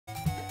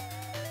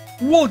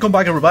Welcome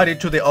back everybody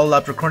to the All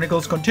After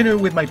Chronicles,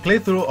 continuing with my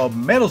playthrough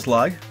of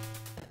Slug.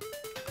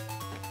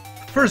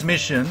 First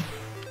mission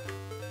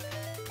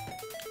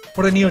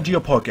for the Neo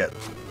Geo Pocket.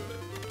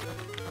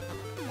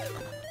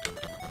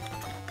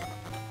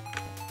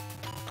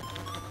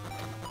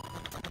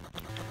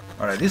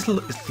 Alright, this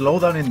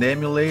slowdown in the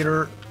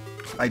emulator,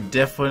 I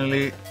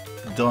definitely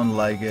don't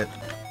like it.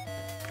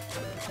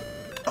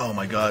 Oh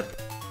my god.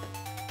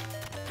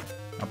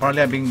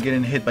 Apparently I've been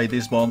getting hit by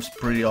these bombs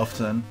pretty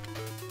often.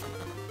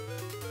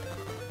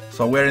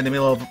 So we're in the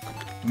middle of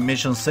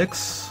mission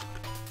 6.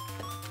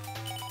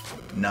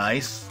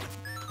 Nice.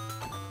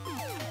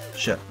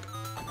 Shit.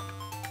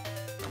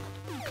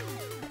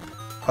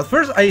 At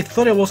first I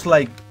thought I was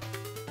like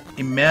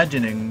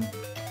imagining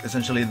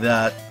essentially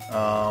that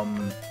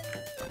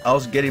I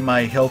was getting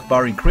my health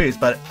bar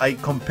increased, but I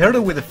compared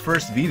it with the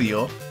first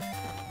video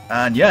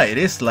and yeah, it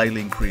is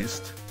slightly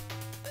increased.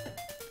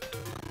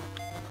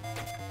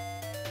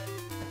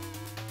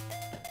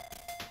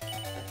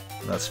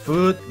 That's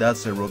food,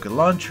 that's a rocket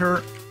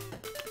launcher,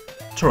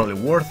 totally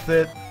worth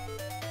it.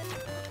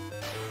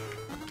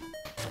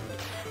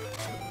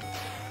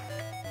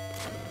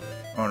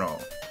 Oh no,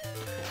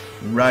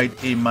 right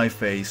in my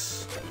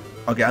face.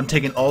 Okay, I'm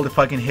taking all the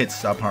fucking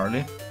hits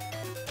apparently.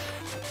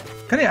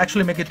 Can I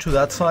actually make it to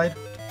that side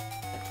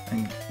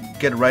and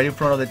get right in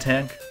front of the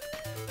tank?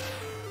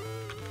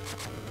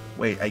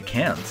 Wait, I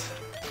can't.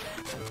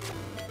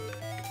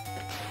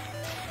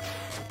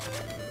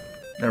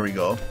 There we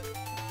go.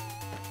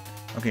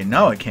 Okay,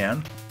 now I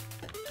can.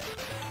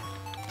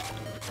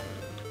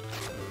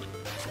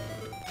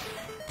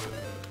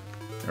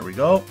 There we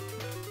go.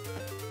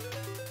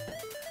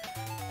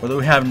 What do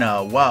we have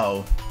now?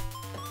 Wow.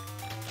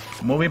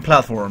 Moving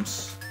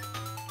platforms.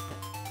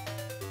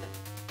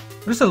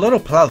 There's a lot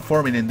of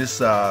platforming in this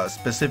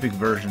specific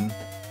version.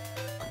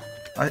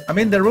 I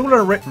mean, the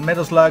regular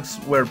Metal Slugs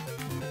were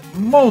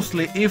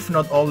mostly, if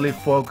not only,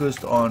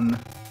 focused on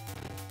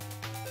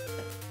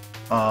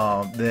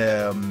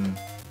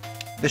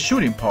the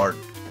shooting part.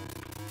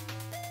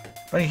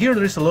 But here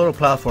there is a lot of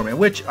platforming,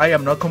 which I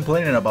am not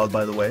complaining about,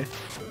 by the way.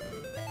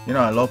 You know,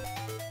 I love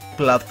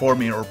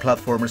platforming or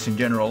platformers in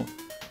general.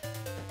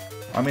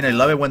 I mean, I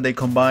love it when they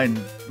combine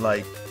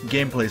like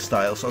gameplay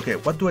styles. Okay,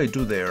 what do I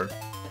do there?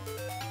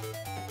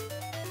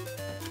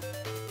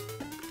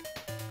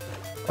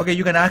 Okay,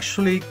 you can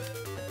actually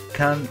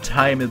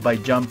time it by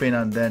jumping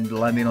and then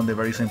landing on the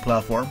very same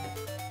platform.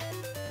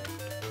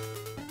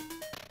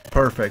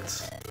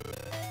 Perfect.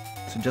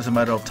 It's just a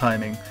matter of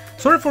timing.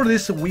 Sorry for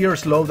this weird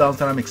slowdowns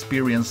that I'm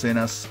experiencing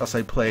as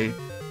I play.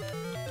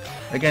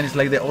 Again, it's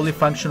like the only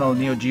functional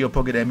Neo Geo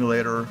Pocket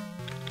emulator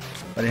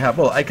that I have.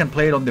 Well, I can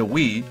play it on the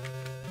Wii,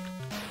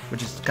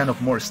 which is kind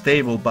of more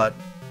stable, but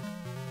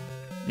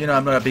you know,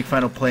 I'm not a big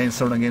fan of playing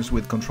certain games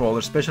with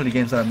controllers, especially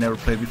games that I've never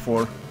played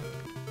before.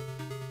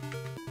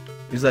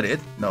 Is that it?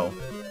 No.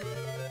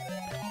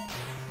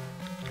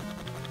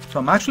 So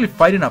I'm actually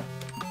fighting a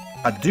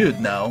dude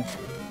now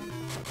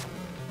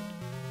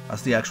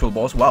as the actual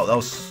boss. Wow, that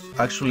was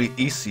actually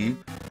easy.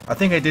 I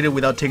think I did it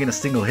without taking a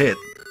single hit.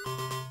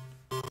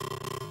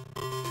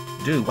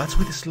 Dude, what's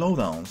with the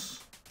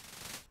slowdowns?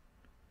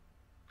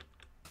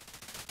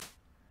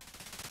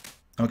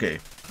 Okay,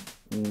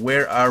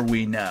 where are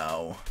we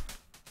now?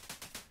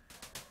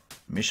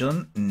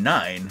 Mission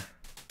 9.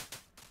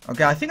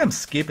 Okay, I think I'm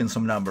skipping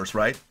some numbers,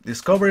 right?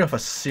 Discovery of a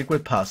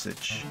secret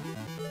passage.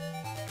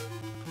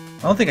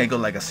 I don't think I got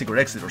like a secret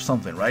exit or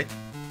something, right?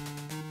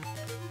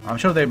 I'm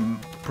sure they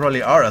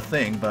probably are a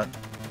thing, but...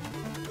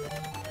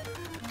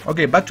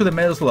 Okay, back to the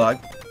Metal Slug.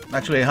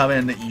 Actually, I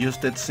haven't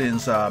used it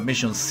since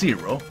Mission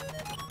 0.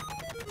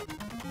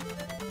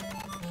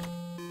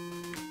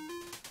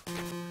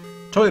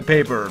 Toilet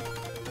paper.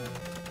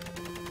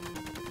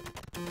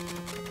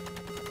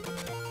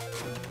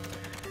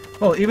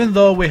 Well, even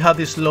though we have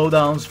these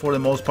slowdowns, for the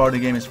most part the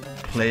game is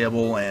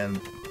playable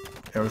and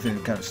everything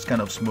is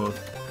kind of smooth.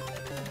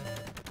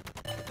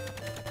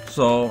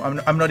 So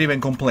I'm not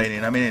even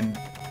complaining. I mean,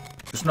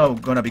 it's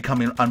not gonna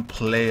become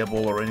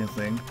unplayable or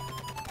anything.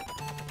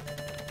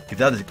 If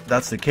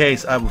that's the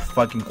case, I would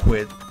fucking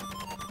quit.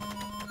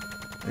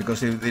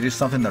 Because if it is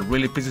something that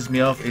really pisses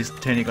me off, it's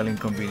technical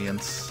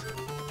inconvenience.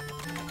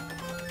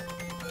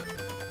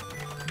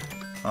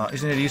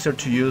 Isn't it easier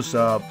to use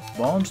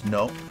bombs?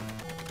 No.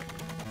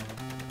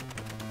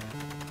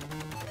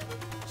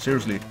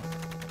 Seriously,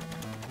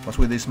 what's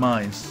with these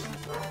mines?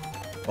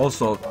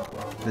 Also,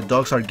 the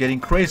dogs are getting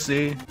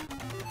crazy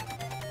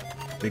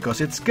because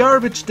it's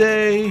garbage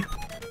day.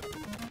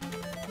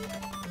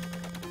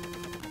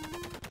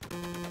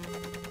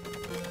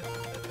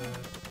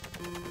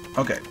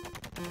 Okay.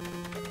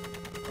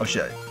 Oh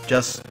shit,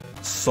 just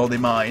saw the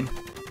mine.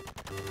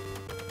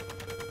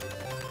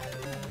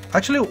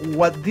 Actually,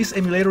 what this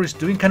emulator is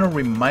doing kind of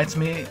reminds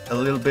me a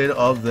little bit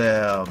of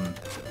the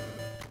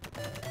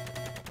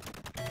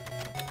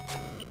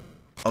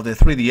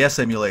 3DS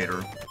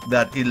emulator,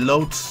 that it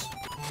loads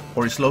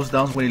or it slows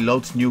down when it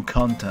loads new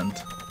content,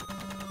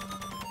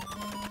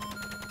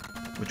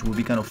 which would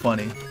be kind of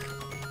funny.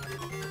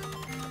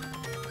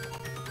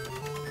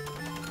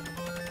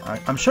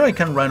 I'm sure I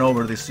can run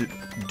over these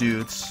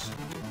dudes.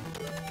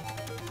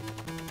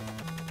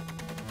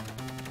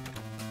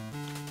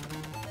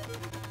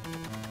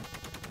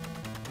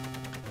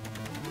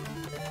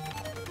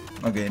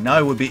 Okay, now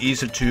it would be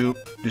easier to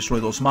destroy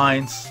those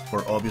mines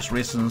for obvious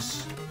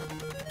reasons.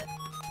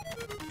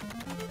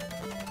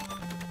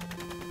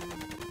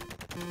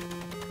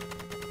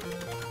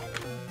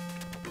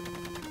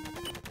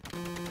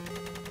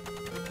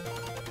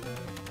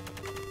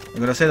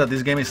 I'm gonna say that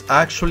this game is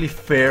actually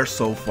fair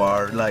so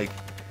far. Like,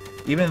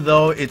 even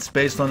though it's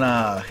based on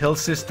a health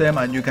system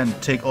and you can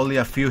take only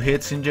a few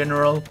hits in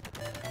general,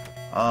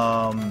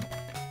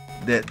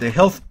 the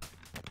health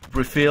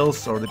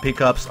refills or the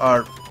pickups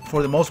are,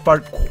 for the most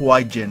part,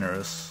 quite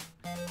generous.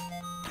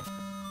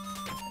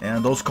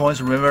 And those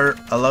coins, remember,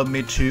 allowed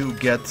me to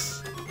get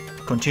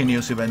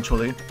continues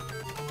eventually.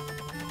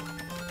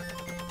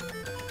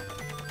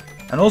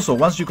 And also,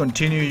 once you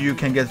continue, you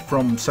can get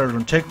from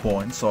certain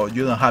checkpoints, so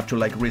you don't have to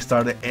like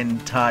restart the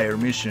entire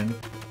mission.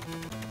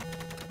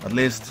 At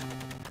least,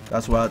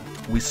 that's what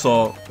we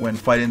saw when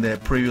fighting the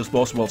previous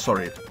boss, well,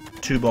 sorry,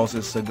 2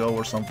 bosses ago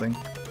or something.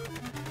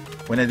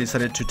 When I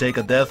decided to take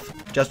a death,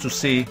 just to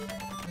see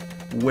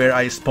where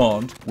I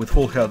spawned with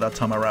full health that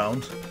time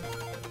around.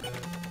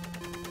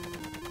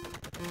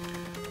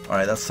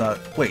 Alright, that's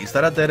wait, is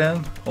that a dead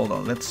end? Hold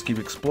on, let's keep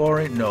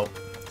exploring. No.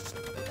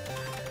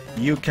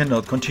 You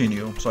cannot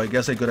continue, so I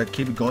guess I gotta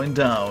keep going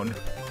down.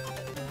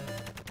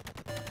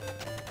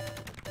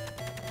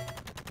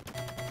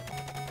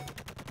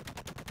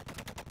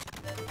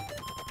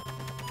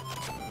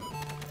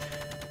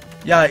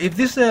 Yeah, if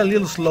this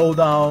little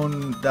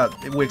slowdown that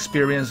we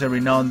experience every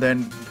now and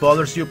then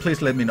bothers you,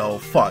 please let me know.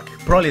 Fuck.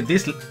 Probably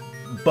this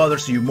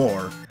bothers you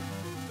more.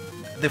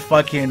 The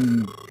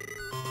fucking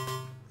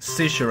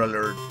seizure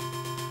alert.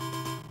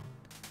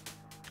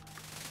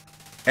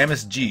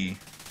 MSG.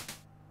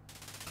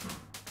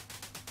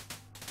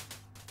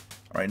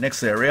 Alright,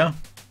 next area.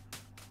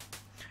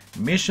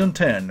 Mission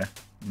 10.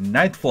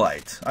 Night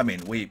Flight. I mean,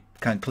 we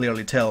can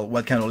clearly tell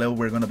what kind of level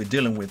we're gonna be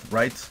dealing with,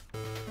 right?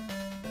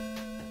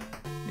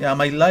 Yeah,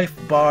 my life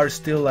bar is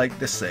still like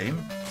the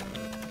same.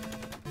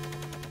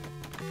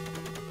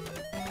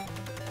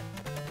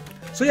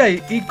 So yeah,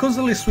 it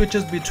constantly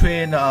switches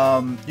between,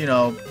 you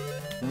know,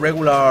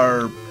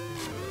 regular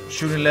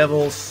shooting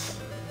levels,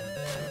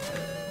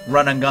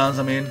 run and guns,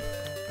 I mean,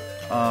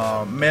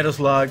 Metal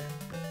Slug,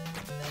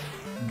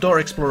 door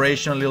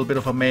exploration, a little bit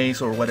of a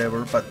maze or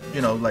whatever, but, you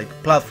know, like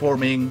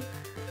platforming,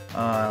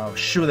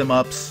 shoot 'em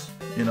ups,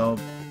 you know.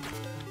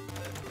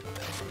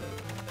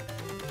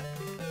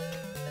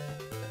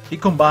 It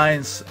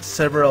combines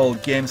several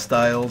game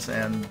styles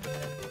and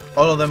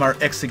all of them are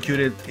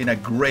executed in a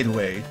great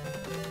way.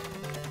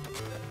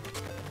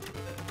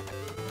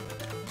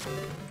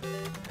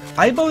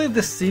 I believe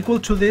the sequel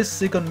to this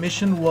second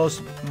mission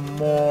was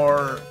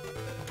more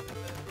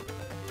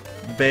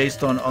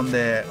based on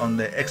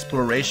the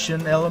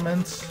exploration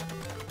elements.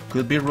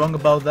 Could be wrong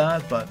about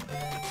that, but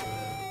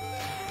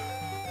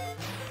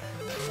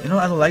you know,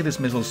 I don't like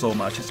this missile so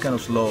much. It's kind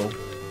of slow.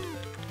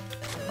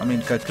 I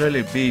mean, can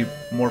clearly be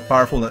more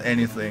powerful than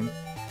anything.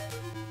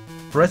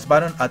 Press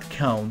button at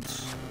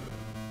counts.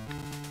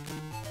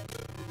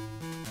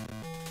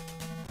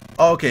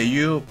 Okay,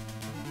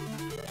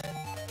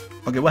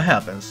 okay, what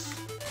happens?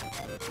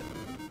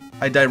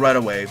 I die right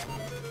away.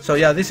 So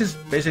yeah, this is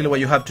basically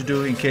what you have to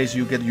do in case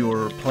you get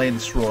your plane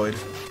destroyed.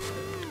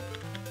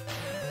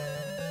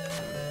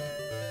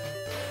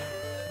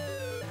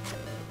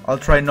 I'll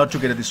try not to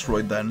get it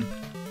destroyed then.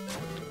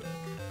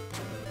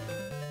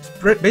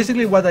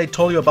 Basically what I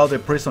told you about the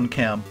prison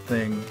camp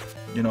thing.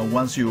 You know,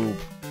 once you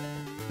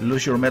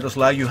lose your Metal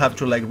Slug, you have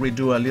to like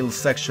redo a little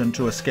section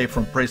to escape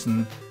from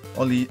prison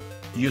only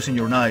using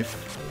your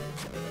knife.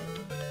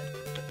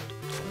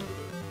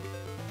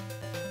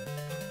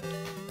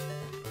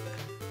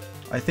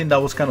 I think that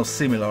was kind of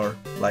similar,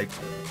 like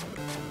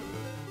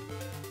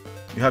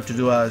you have to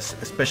do a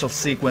special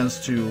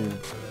sequence to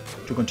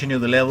continue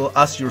the level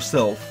as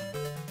yourself,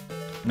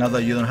 now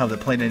that you don't have the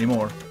plane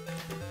anymore.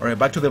 Alright,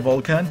 back to the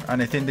Vulcan,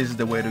 and I think this is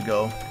the way to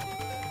go,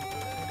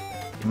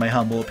 in my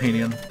humble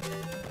opinion.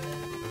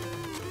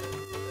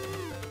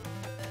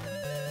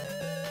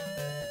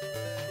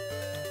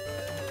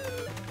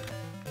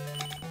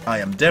 I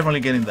am definitely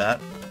getting that.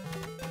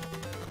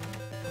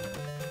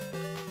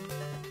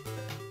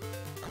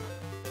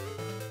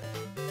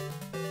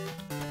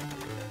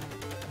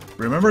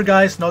 Remember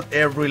guys, not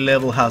every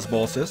level has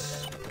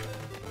bosses.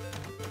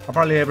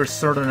 Apparently every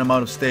certain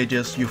amount of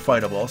stages you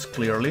fight a boss,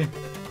 clearly.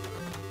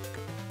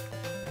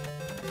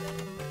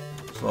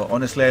 So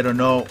honestly, I don't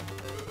know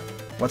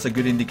what's a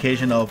good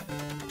indication of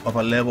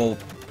a level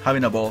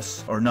having a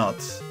boss or not.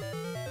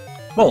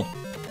 Well,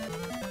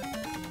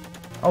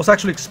 I was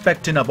actually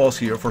expecting a boss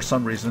here for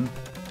some reason.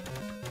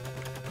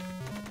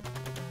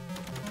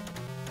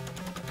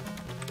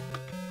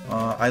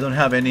 I don't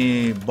have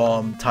any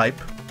bomb type,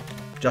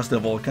 just the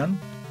Vulcan.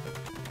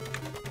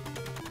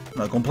 I'm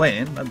not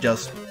complaining, I'm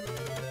just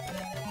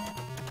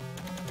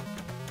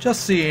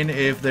Just seeing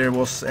if there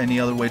was any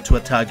other way to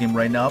attack him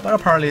right now, but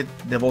apparently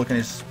the Vulcan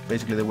is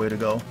basically the way to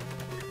go.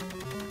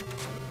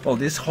 Well,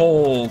 this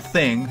whole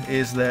thing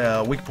is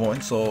the weak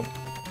point, so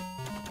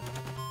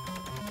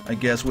I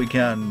guess we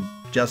can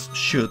just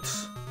shoot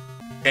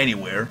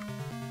anywhere.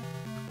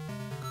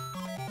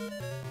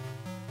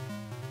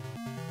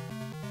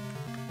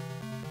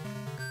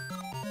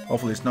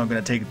 Hopefully it's not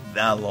gonna take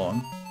that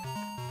long.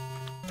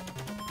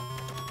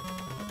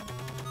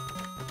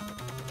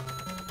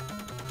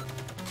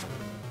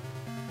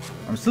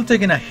 I'm still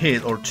taking a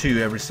hit or two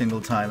every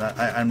single time.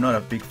 I'm not a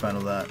big fan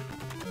of that.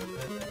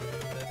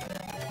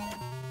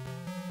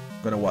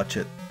 Gotta watch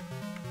it.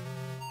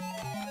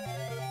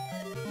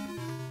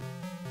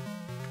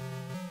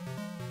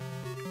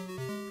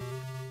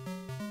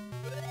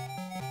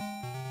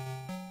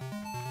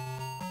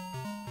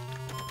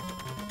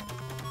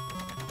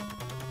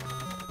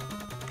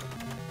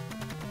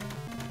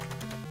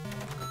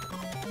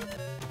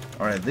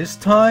 Alright, this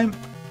time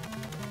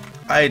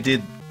I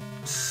did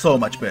so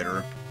much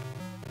better.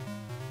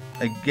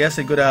 I guess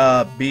I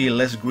gotta be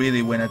less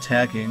greedy when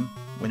attacking,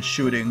 when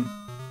shooting.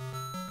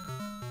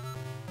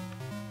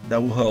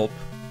 That will help.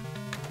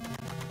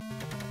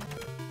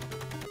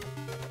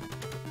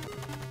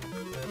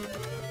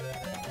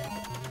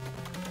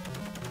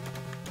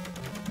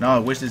 Now I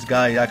wish this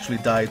guy actually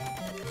died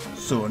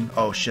soon.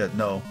 Oh shit,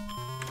 no.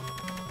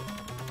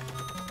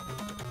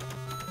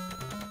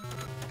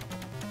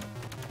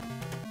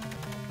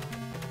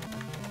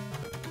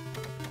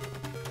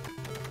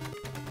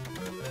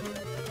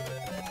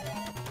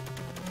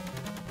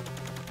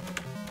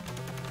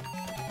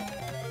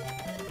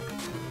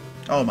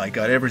 Oh my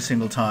god, every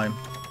single time.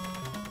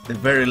 The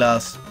very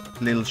last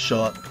little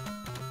shot.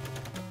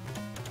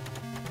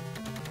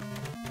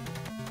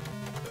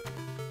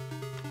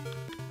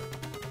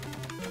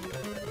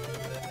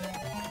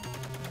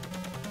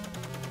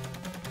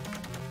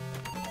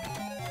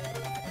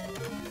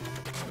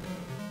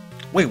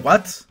 Wait,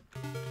 what?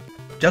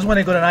 Just when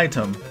I got an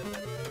item.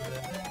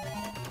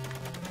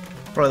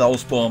 Probably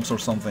those bombs or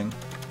something.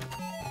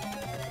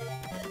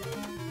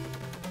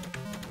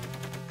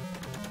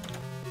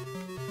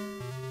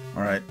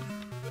 Alright.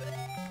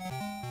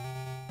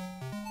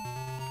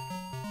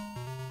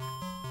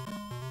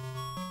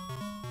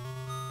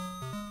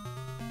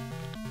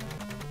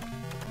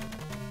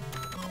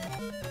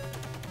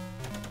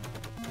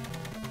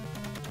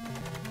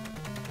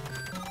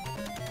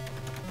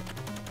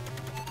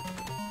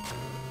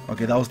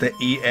 Okay, that was the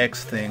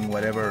EX thing,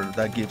 whatever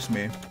that gives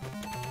me.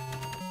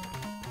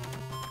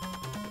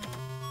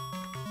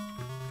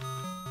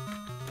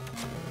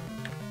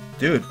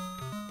 Dude,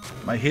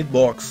 my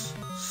hitbox,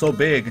 so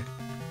big.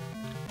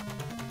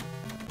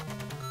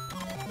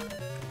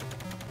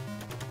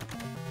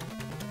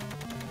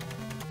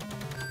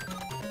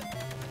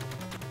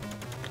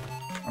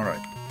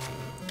 Alright.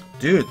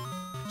 Dude,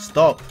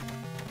 stop.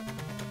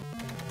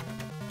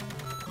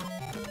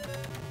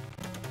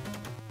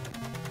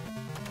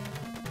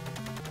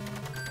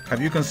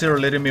 Have you considered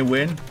letting me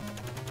win?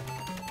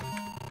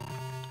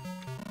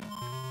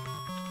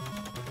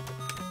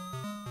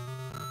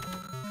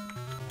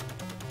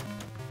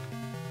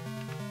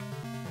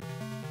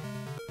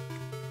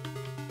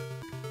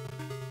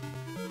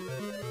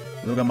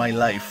 Look at my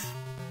life.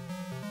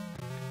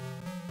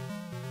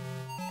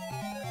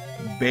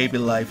 Baby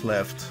life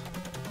left.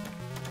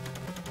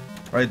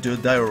 Right,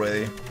 dude, die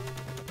already.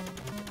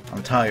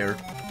 I'm tired.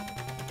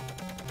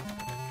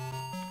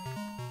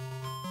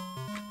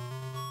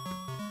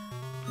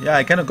 Yeah,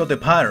 I kind of got the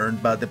pattern,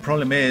 but the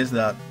problem is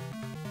that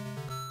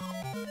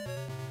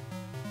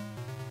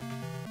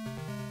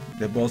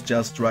the boss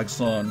just drags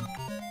on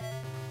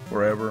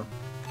forever.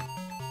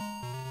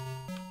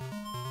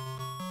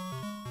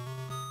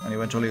 And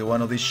eventually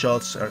one of these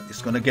shots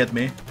is gonna get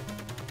me.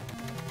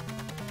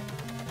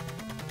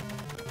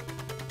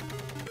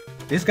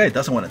 This guy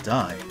doesn't want to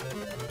die.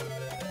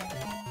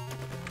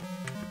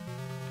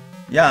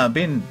 Yeah, I've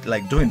been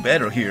like doing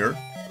better here.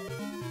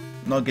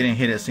 Not getting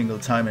hit a single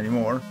time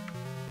anymore.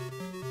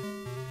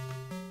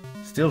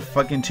 Still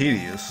fucking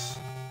tedious.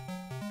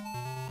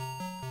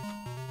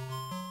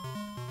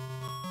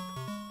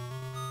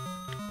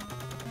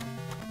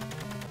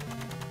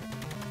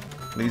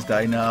 Please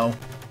die now.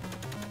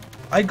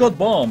 I got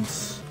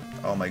bombs!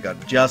 Oh my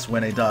god, just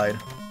when I died.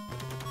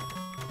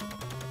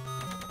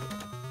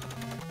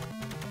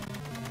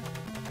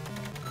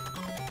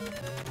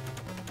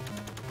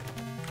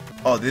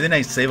 Oh, didn't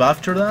I save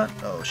after that?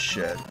 Oh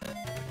shit.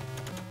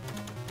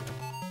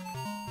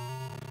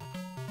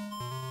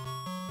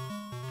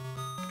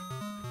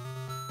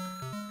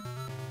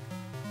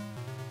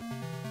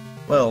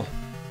 Well,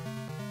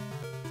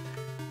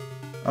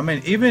 I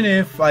mean, even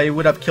if I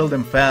would have killed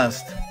them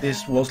fast,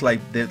 this was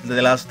like the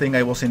last thing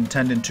I was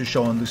intending to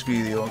show in this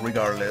video,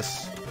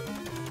 regardless.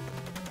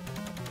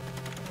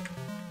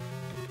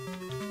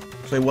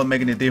 So it won't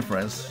make any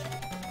difference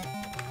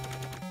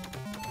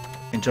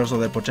in terms of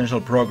the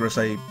potential progress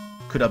I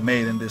could have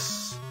made in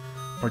this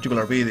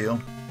particular video.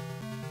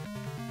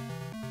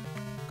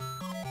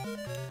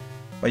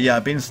 But yeah,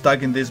 I've been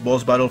stuck in this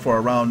boss battle for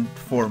around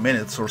 4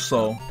 minutes or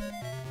so.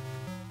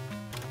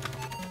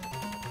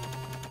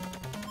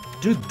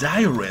 Dude,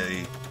 die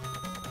already!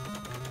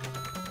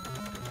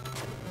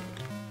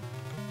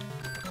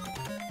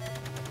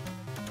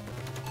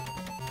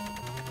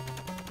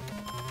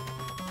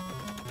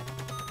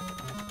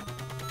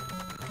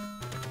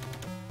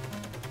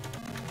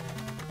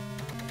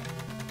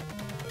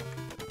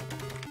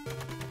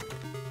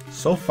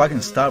 So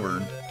fucking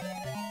stubborn.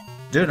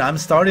 Dude, I'm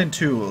starting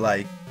to,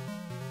 like,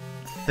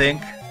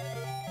 think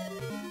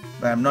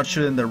that I'm not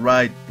shooting the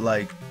right,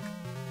 like,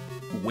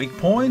 weak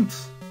point?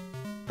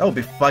 That would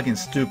be fucking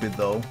stupid,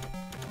 though.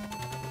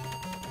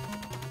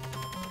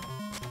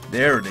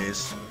 There it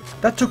is.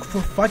 That took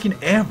for fucking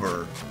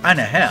ever and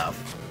a half.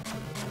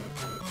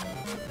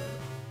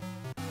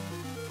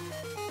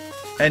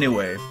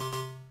 Anyway.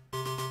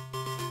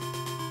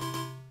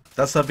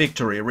 That's a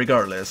victory,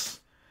 regardless.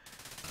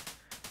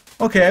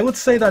 Okay, I would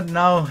say that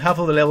now half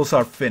of the levels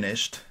are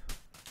finished.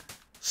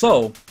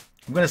 So,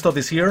 I'm gonna stop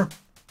this here.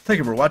 Thank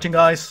you for watching,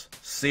 guys.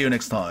 See you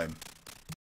next time.